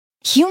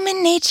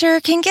Human nature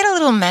can get a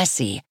little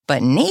messy,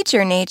 but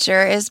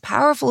nature is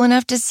powerful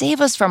enough to save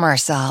us from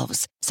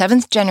ourselves.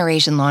 Seventh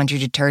Generation Laundry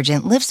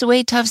Detergent lifts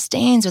away tough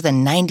stains with a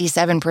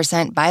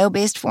 97%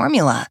 bio-based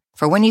formula.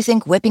 For when you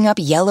think whipping up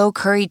yellow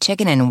curry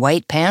chicken in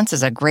white pants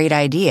is a great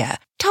idea.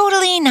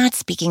 Totally not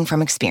speaking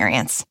from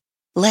experience.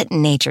 Let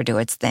nature do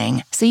its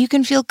thing so you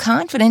can feel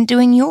confident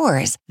doing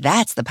yours.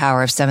 That's the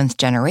power of Seventh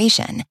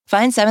Generation.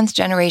 Find Seventh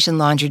Generation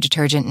Laundry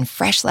Detergent in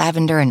fresh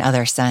lavender and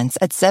other scents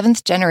at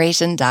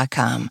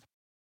seventhgeneration.com.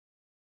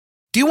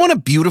 Do you want a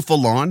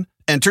beautiful lawn?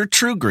 Enter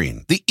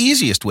TruGreen, the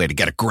easiest way to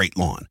get a great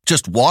lawn.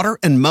 Just water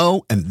and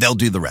mow, and they'll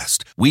do the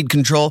rest. Weed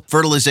control,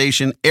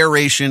 fertilization,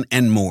 aeration,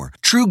 and more.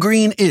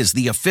 TruGreen is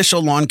the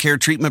official lawn care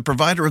treatment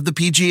provider of the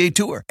PGA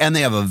Tour, and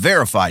they have a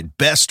verified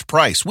best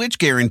price, which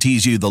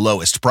guarantees you the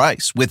lowest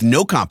price with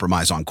no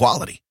compromise on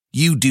quality.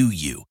 You do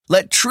you.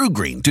 Let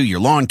TruGreen do your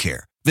lawn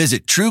care.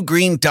 Visit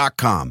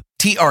TruGreen.com,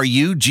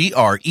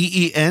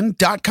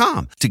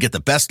 TruGreen.com, to get the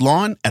best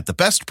lawn at the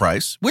best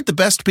price with the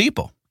best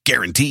people.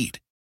 Guaranteed.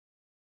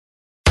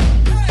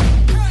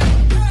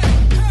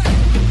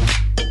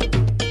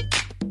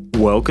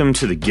 Welcome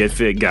to the Get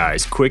Fit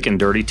Guys, quick and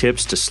dirty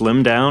tips to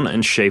slim down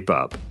and shape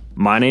up.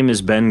 My name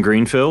is Ben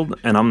Greenfield,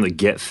 and I'm the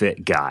Get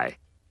Fit Guy.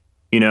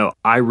 You know,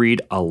 I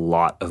read a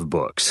lot of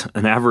books,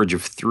 an average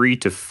of 3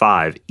 to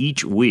 5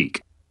 each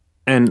week.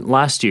 And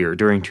last year,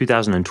 during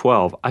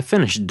 2012, I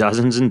finished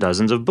dozens and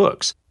dozens of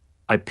books.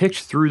 I picked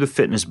through the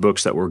fitness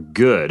books that were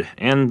good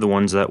and the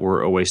ones that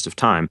were a waste of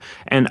time,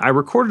 and I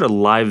recorded a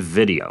live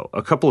video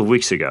a couple of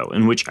weeks ago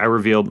in which I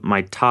revealed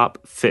my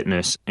top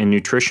fitness and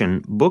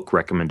nutrition book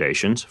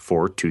recommendations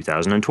for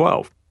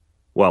 2012.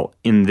 Well,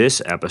 in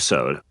this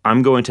episode,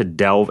 I'm going to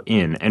delve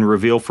in and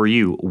reveal for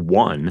you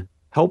one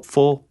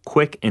helpful,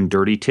 quick, and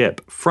dirty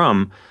tip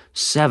from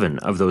 7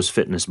 of those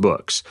fitness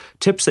books,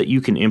 tips that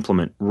you can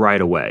implement right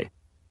away.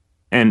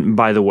 And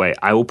by the way,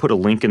 I will put a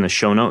link in the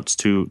show notes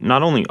to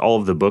not only all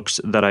of the books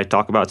that I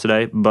talk about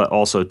today, but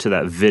also to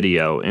that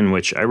video in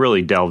which I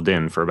really delved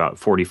in for about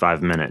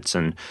 45 minutes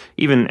and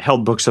even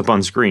held books up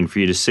on screen for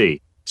you to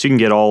see. So you can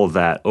get all of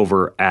that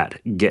over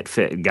at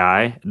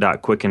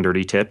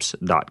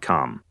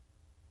getfitguy.quickanddirtytips.com.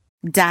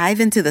 Dive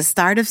into the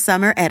start of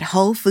summer at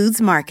Whole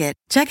Foods Market.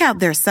 Check out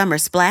their Summer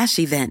Splash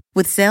event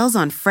with sales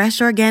on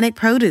fresh organic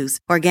produce,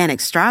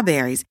 organic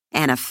strawberries,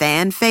 and a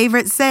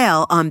fan-favorite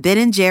sale on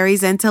Ben &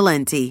 Jerry's and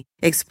Talenti.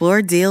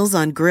 Explore deals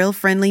on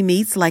grill-friendly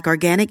meats like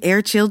organic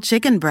air-chilled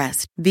chicken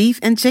breast, beef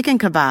and chicken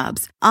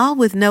kebabs, all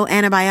with no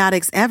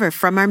antibiotics ever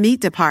from our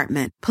meat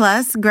department.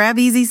 Plus, grab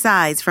easy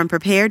sides from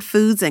prepared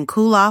foods and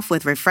cool off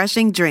with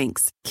refreshing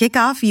drinks. Kick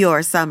off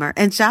your summer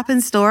and shop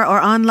in store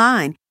or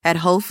online at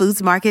Whole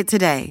Foods Market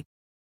today.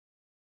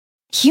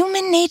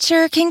 Human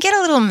nature can get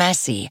a little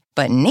messy,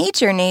 but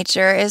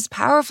nature is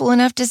powerful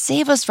enough to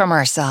save us from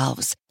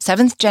ourselves.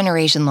 Seventh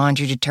Generation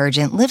Laundry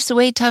Detergent lifts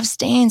away tough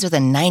stains with a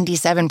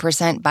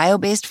 97%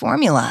 bio-based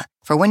formula.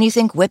 For when you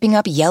think whipping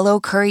up yellow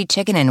curry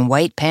chicken in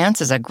white pants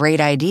is a great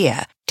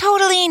idea.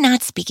 Totally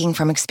not speaking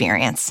from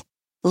experience.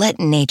 Let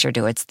nature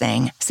do its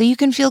thing so you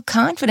can feel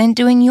confident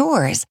doing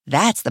yours.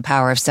 That's the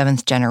power of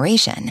Seventh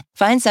Generation.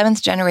 Find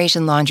Seventh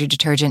Generation Laundry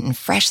Detergent in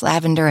fresh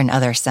lavender and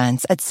other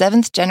scents at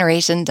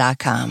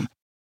seventhgeneration.com.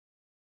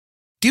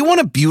 Do you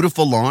want a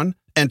beautiful lawn?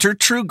 Enter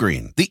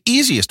TruGreen, the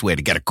easiest way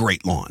to get a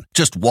great lawn.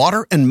 Just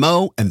water and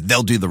mow, and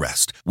they'll do the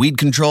rest. Weed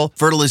control,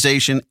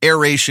 fertilization,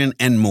 aeration,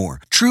 and more.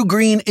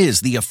 TruGreen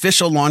is the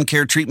official lawn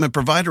care treatment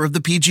provider of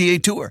the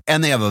PGA Tour,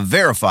 and they have a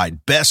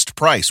verified best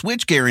price,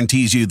 which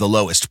guarantees you the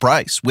lowest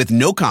price with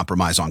no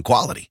compromise on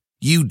quality.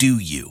 You do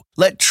you.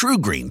 Let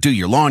TruGreen do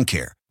your lawn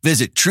care.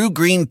 Visit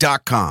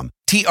TruGreen.com,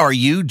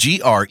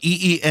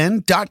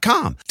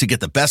 TruGreen.com, to get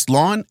the best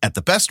lawn at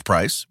the best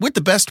price with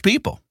the best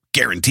people.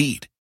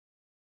 Guaranteed.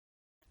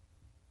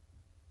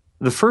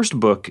 The first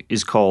book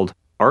is called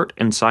Art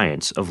and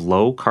Science of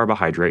Low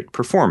Carbohydrate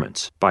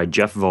Performance by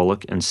Jeff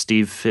Volek and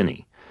Steve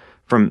Phinney.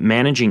 From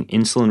managing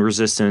insulin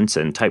resistance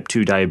and type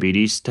 2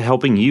 diabetes to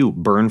helping you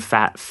burn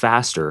fat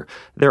faster,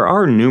 there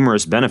are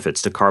numerous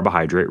benefits to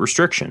carbohydrate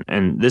restriction,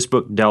 and this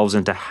book delves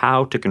into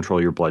how to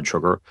control your blood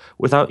sugar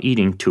without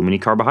eating too many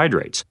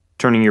carbohydrates,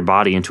 turning your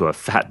body into a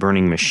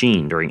fat-burning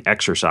machine during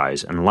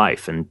exercise and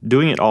life, and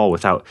doing it all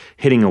without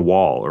hitting a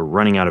wall or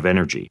running out of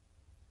energy.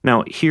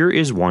 Now, here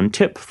is one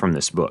tip from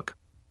this book.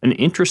 An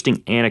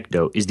interesting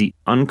anecdote is the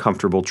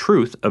uncomfortable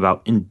truth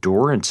about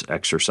endurance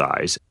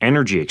exercise,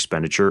 energy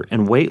expenditure,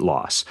 and weight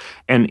loss.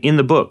 And in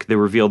the book, they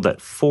revealed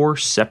that 4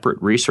 separate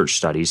research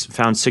studies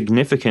found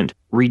significant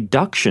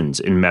reductions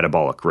in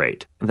metabolic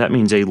rate. That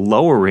means a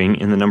lowering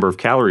in the number of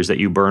calories that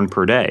you burn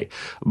per day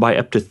by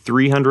up to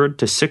 300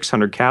 to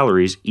 600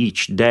 calories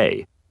each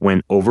day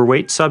when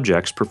overweight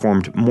subjects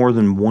performed more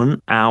than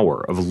 1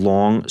 hour of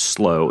long,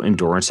 slow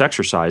endurance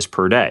exercise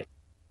per day.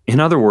 In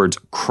other words,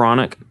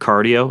 chronic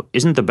cardio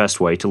isn't the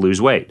best way to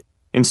lose weight.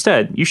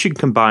 Instead, you should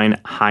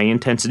combine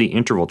high-intensity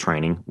interval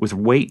training with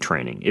weight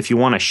training if you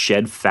want to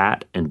shed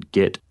fat and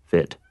get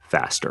fit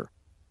faster.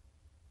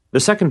 The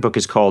second book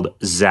is called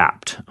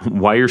Zapped: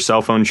 Why Your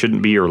Cell Phone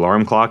Shouldn't Be Your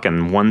Alarm Clock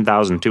and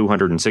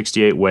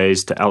 1,268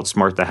 Ways to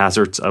Outsmart the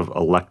Hazards of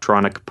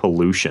Electronic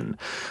Pollution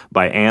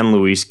by Anne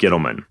Louise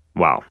Gittleman.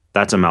 Wow,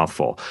 that's a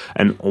mouthful.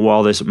 And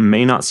while this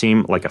may not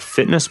seem like a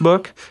fitness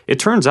book, it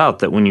turns out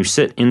that when you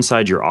sit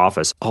inside your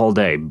office all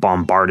day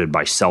bombarded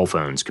by cell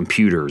phones,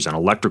 computers, and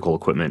electrical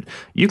equipment,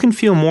 you can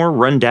feel more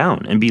run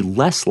down and be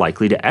less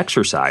likely to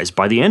exercise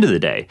by the end of the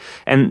day.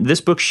 And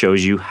this book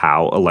shows you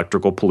how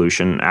electrical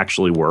pollution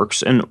actually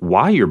works and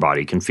why your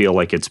body can feel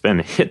like it's been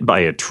hit by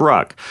a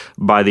truck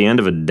by the end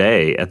of a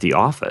day at the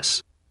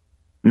office.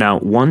 Now,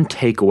 one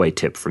takeaway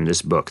tip from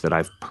this book that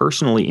I've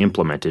personally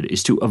implemented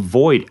is to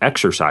avoid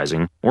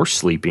exercising or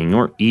sleeping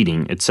or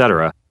eating,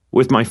 etc.,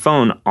 with my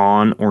phone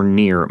on or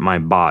near my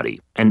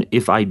body. And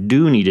if I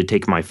do need to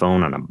take my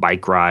phone on a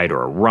bike ride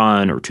or a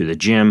run or to the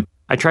gym,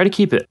 I try to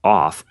keep it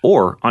off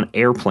or on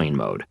airplane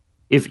mode.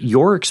 If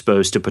you're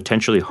exposed to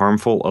potentially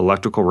harmful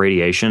electrical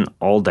radiation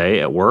all day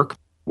at work,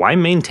 why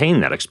maintain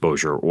that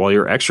exposure while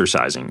you're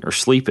exercising or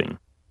sleeping?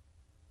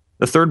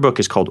 The third book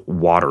is called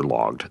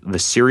Waterlogged: The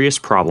Serious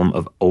Problem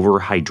of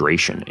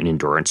Overhydration in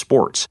Endurance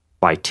Sports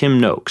by Tim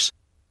Noakes.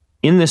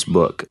 In this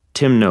book,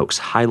 Tim Noakes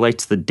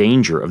highlights the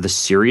danger of the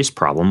serious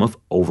problem of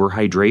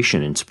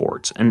overhydration in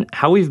sports and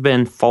how we've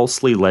been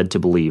falsely led to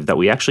believe that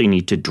we actually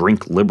need to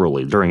drink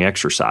liberally during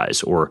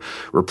exercise or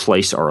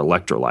replace our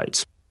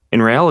electrolytes.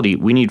 In reality,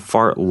 we need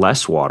far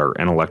less water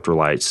and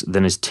electrolytes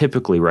than is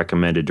typically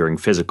recommended during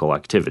physical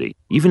activity,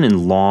 even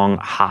in long,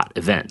 hot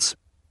events.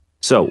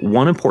 So,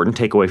 one important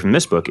takeaway from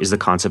this book is the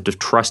concept of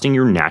trusting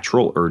your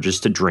natural urges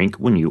to drink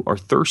when you are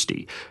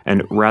thirsty.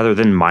 And rather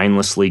than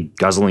mindlessly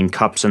guzzling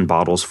cups and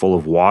bottles full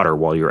of water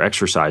while you're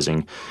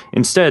exercising,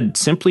 instead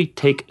simply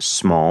take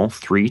small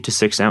 3 to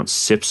 6 ounce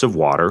sips of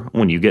water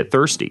when you get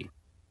thirsty.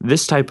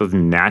 This type of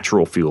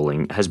natural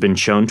fueling has been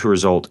shown to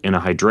result in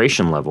a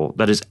hydration level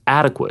that is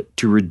adequate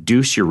to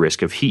reduce your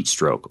risk of heat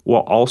stroke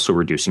while also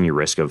reducing your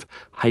risk of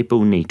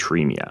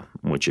hyponatremia,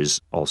 which is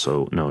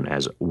also known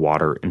as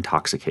water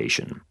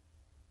intoxication.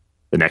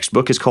 The next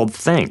book is called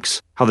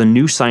Thanks: How the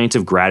New Science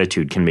of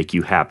Gratitude Can Make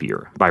You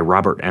Happier by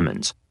Robert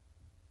Emmons.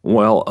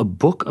 Well, a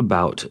book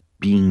about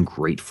being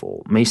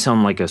grateful may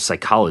sound like a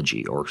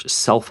psychology or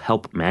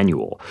self-help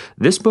manual.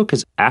 This book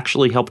has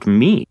actually helped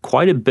me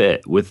quite a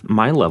bit with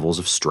my levels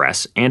of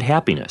stress and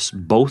happiness,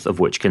 both of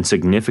which can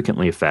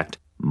significantly affect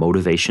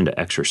motivation to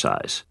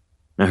exercise.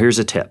 Now here's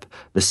a tip.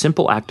 The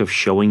simple act of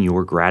showing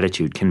your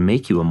gratitude can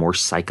make you a more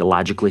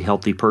psychologically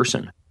healthy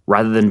person.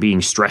 Rather than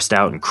being stressed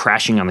out and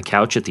crashing on the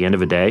couch at the end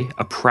of a day,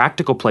 a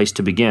practical place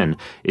to begin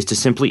is to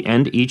simply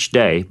end each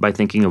day by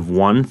thinking of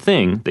one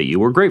thing that you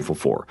were grateful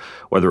for,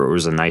 whether it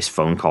was a nice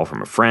phone call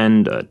from a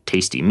friend, a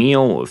tasty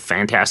meal, a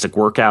fantastic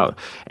workout,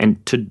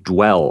 and to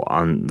dwell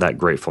on that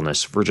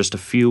gratefulness for just a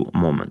few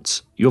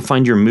moments. You'll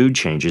find your mood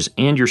changes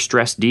and your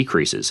stress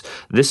decreases.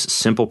 This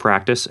simple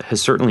practice has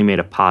certainly made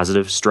a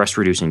positive,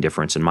 stress-reducing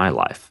difference in my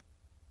life.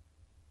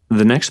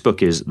 The next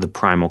book is The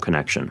Primal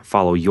Connection: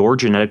 Follow Your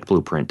Genetic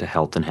Blueprint to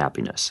Health and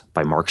Happiness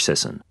by Mark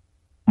Sisson.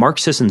 Mark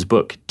Sisson's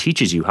book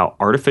teaches you how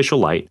artificial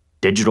light,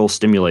 digital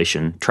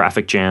stimulation,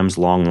 traffic jams,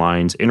 long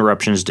lines,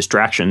 interruptions,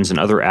 distractions, and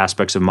other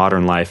aspects of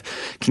modern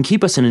life can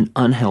keep us in an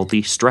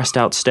unhealthy, stressed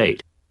out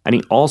state. And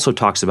he also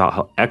talks about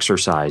how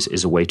exercise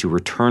is a way to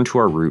return to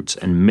our roots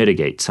and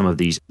mitigate some of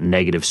these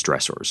negative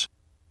stressors.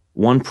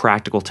 One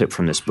practical tip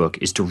from this book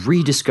is to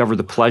rediscover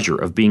the pleasure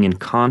of being in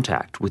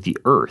contact with the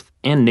earth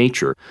and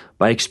nature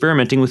by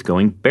experimenting with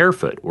going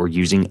barefoot or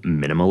using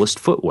minimalist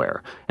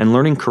footwear and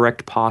learning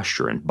correct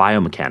posture and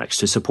biomechanics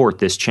to support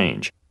this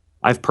change.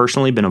 I've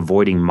personally been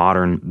avoiding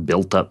modern,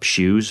 built-up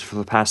shoes for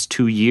the past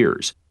 2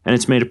 years, and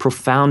it's made a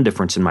profound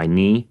difference in my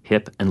knee,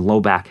 hip, and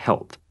low back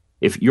health.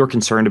 If you're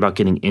concerned about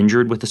getting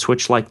injured with a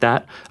switch like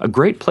that, a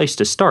great place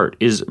to start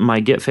is my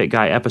Get Fit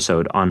Guy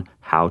episode on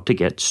how to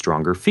get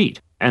stronger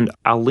feet, and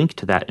I'll link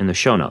to that in the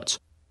show notes.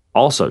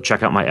 Also,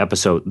 check out my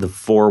episode, The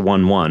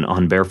 411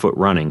 on barefoot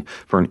running,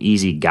 for an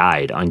easy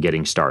guide on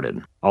getting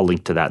started. I'll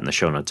link to that in the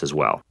show notes as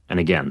well. And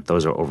again,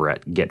 those are over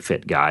at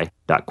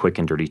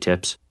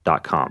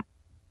getfitguy.quickanddirtytips.com.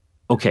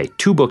 Okay,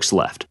 2 books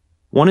left.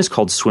 One is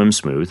called Swim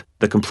Smooth: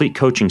 The Complete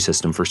Coaching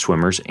System for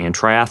Swimmers and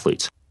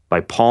Triathletes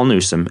by Paul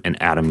Newsome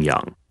and Adam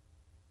Young.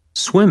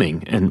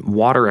 Swimming and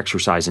water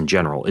exercise in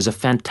general is a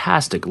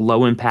fantastic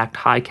low-impact,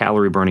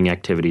 high-calorie burning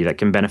activity that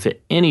can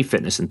benefit any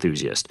fitness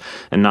enthusiast,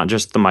 and not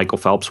just the Michael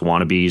Phelps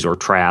wannabes or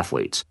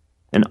triathletes.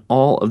 And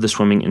all of the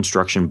swimming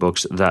instruction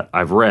books that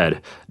I've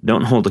read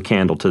don't hold a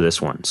candle to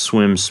this one,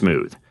 Swim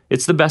Smooth.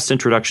 It's the best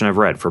introduction I've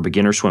read for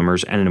beginner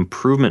swimmers and an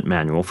improvement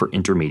manual for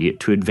intermediate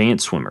to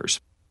advanced swimmers.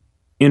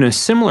 In a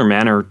similar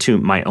manner to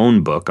my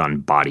own book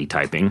on body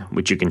typing,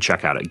 which you can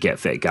check out at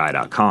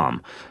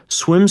getfitguy.com,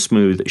 Swim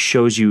Smooth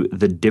shows you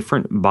the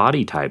different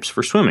body types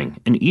for swimming,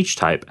 and each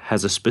type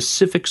has a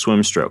specific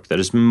swim stroke that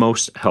is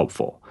most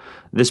helpful.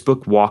 This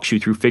book walks you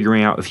through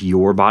figuring out if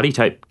your body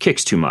type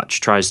kicks too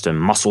much, tries to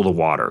muscle the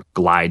water,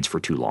 glides for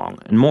too long,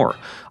 and more.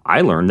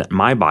 I learned that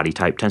my body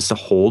type tends to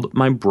hold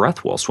my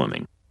breath while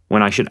swimming.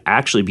 when I should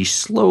actually be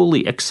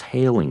slowly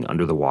exhaling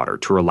under the water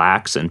to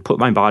relax and put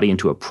my body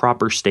into a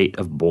proper state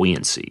of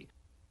buoyancy.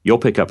 You'll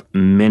pick up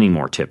many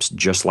more tips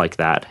just like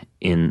that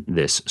in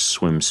this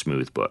Swim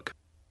Smooth book.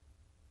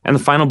 And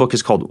the final book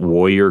is called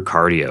Warrior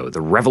Cardio, the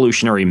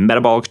revolutionary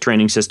metabolic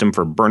training system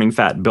for burning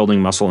fat,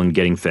 building muscle, and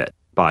getting fit,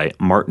 by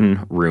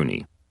Martin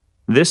Rooney.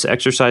 This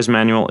exercise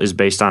manual is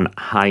based on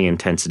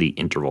high-intensity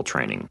interval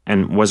training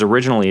and was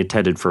originally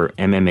intended for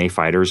MMA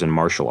fighters and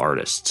martial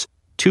artists,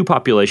 two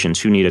populations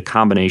who need a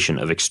combination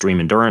of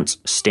extreme endurance,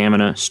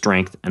 stamina,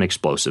 strength, and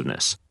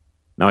explosiveness.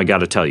 Now, I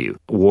gotta tell you,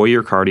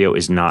 Warrior Cardio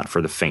is not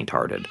for the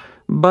faint-hearted.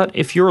 But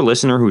if you're a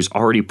listener who's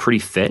already pretty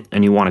fit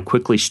and you want to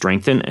quickly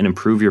strengthen and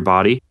improve your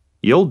body,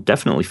 you'll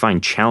definitely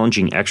find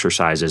challenging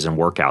exercises and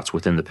workouts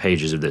within the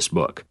pages of this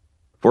book.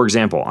 For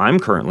example, I'm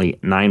currently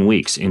 9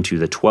 weeks into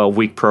the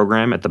 12-week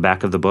program at the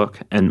back of the book,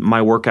 and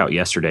my workout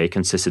yesterday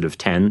consisted of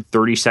 10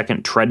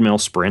 30-second treadmill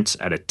sprints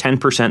at a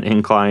 10%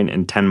 incline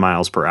and 10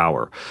 miles per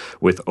hour,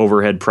 with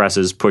overhead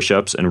presses,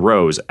 push-ups, and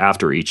rows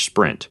after each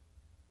sprint.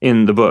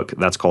 In the book,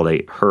 that's called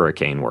a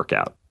hurricane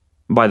workout.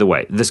 By the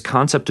way, this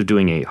concept of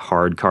doing a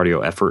hard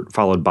cardio effort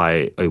followed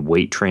by a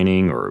weight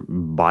training or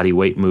body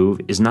weight move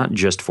is not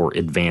just for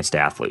advanced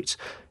athletes.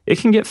 It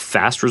can get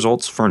fast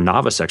results for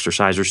novice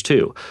exercisers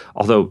too,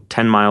 although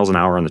 10 miles an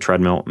hour on the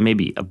treadmill may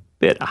be a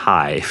bit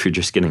high if you're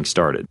just getting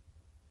started.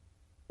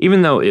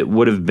 Even though it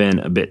would have been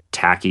a bit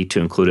tacky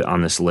to include it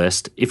on this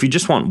list, if you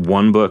just want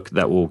one book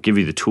that will give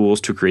you the tools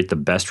to create the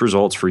best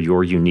results for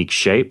your unique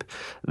shape,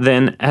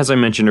 then, as I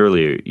mentioned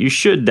earlier, you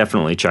should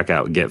definitely check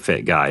out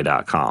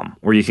GetFitGuy.com,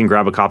 where you can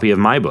grab a copy of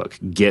my book,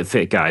 Get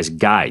Fit Guy's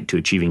Guide to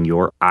Achieving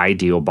Your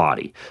Ideal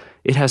Body.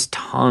 It has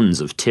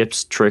tons of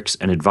tips, tricks,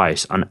 and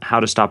advice on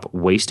how to stop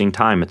wasting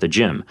time at the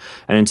gym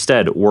and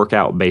instead work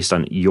out based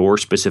on your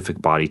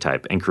specific body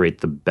type and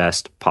create the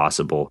best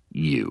possible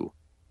you.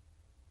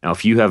 Now,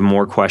 if you have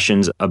more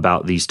questions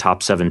about these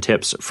top 7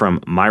 tips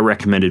from my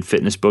recommended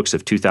fitness books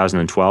of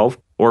 2012,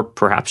 or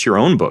perhaps your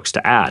own books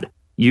to add,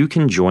 you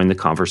can join the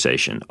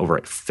conversation over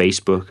at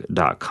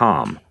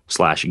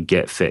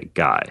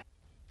facebook.com/getfitguy.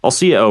 I'll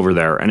see you over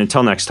there, and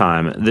until next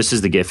time, this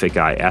is the Get Fit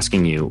Guy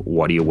asking you,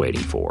 what are you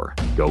waiting for?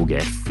 Go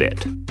get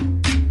fit.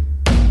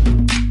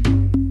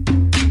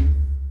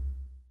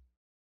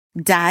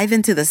 Dive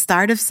into the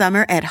start of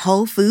summer at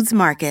Whole Foods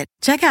Market.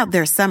 Check out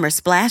their Summer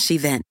Splash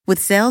event with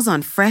sales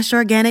on fresh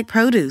organic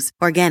produce,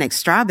 organic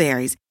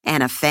strawberries,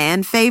 and a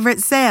fan-favorite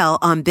sale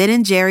on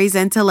Ben & Jerry's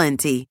and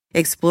Talenti.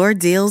 Explore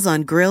deals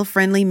on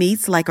grill-friendly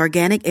meats like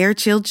organic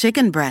air-chilled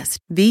chicken breast,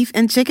 beef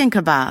and chicken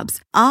kebabs,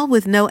 all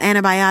with no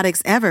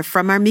antibiotics ever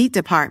from our meat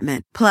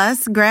department.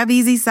 Plus, grab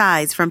easy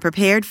sides from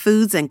prepared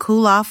foods and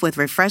cool off with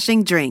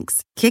refreshing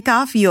drinks. Kick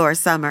off your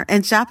summer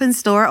and shop in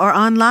store or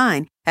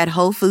online at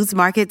Whole Foods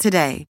Market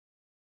today.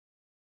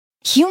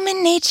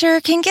 Human nature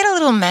can get a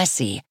little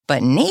messy,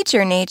 but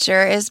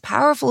nature is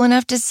powerful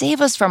enough to save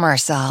us from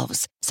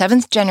ourselves.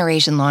 Seventh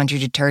Generation Laundry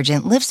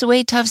Detergent lifts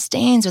away tough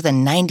stains with a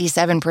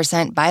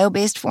 97%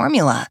 bio-based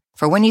formula.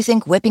 For when you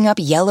think whipping up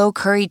yellow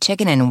curry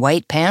chicken in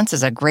white pants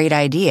is a great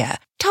idea.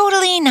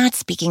 Totally not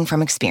speaking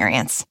from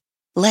experience.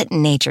 Let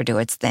nature do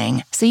its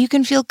thing so you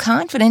can feel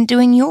confident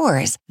doing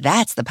yours.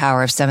 That's the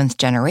power of Seventh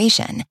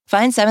Generation.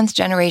 Find Seventh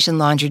Generation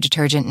Laundry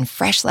Detergent in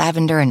fresh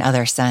lavender and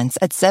other scents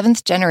at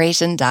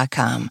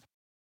seventhgeneration.com.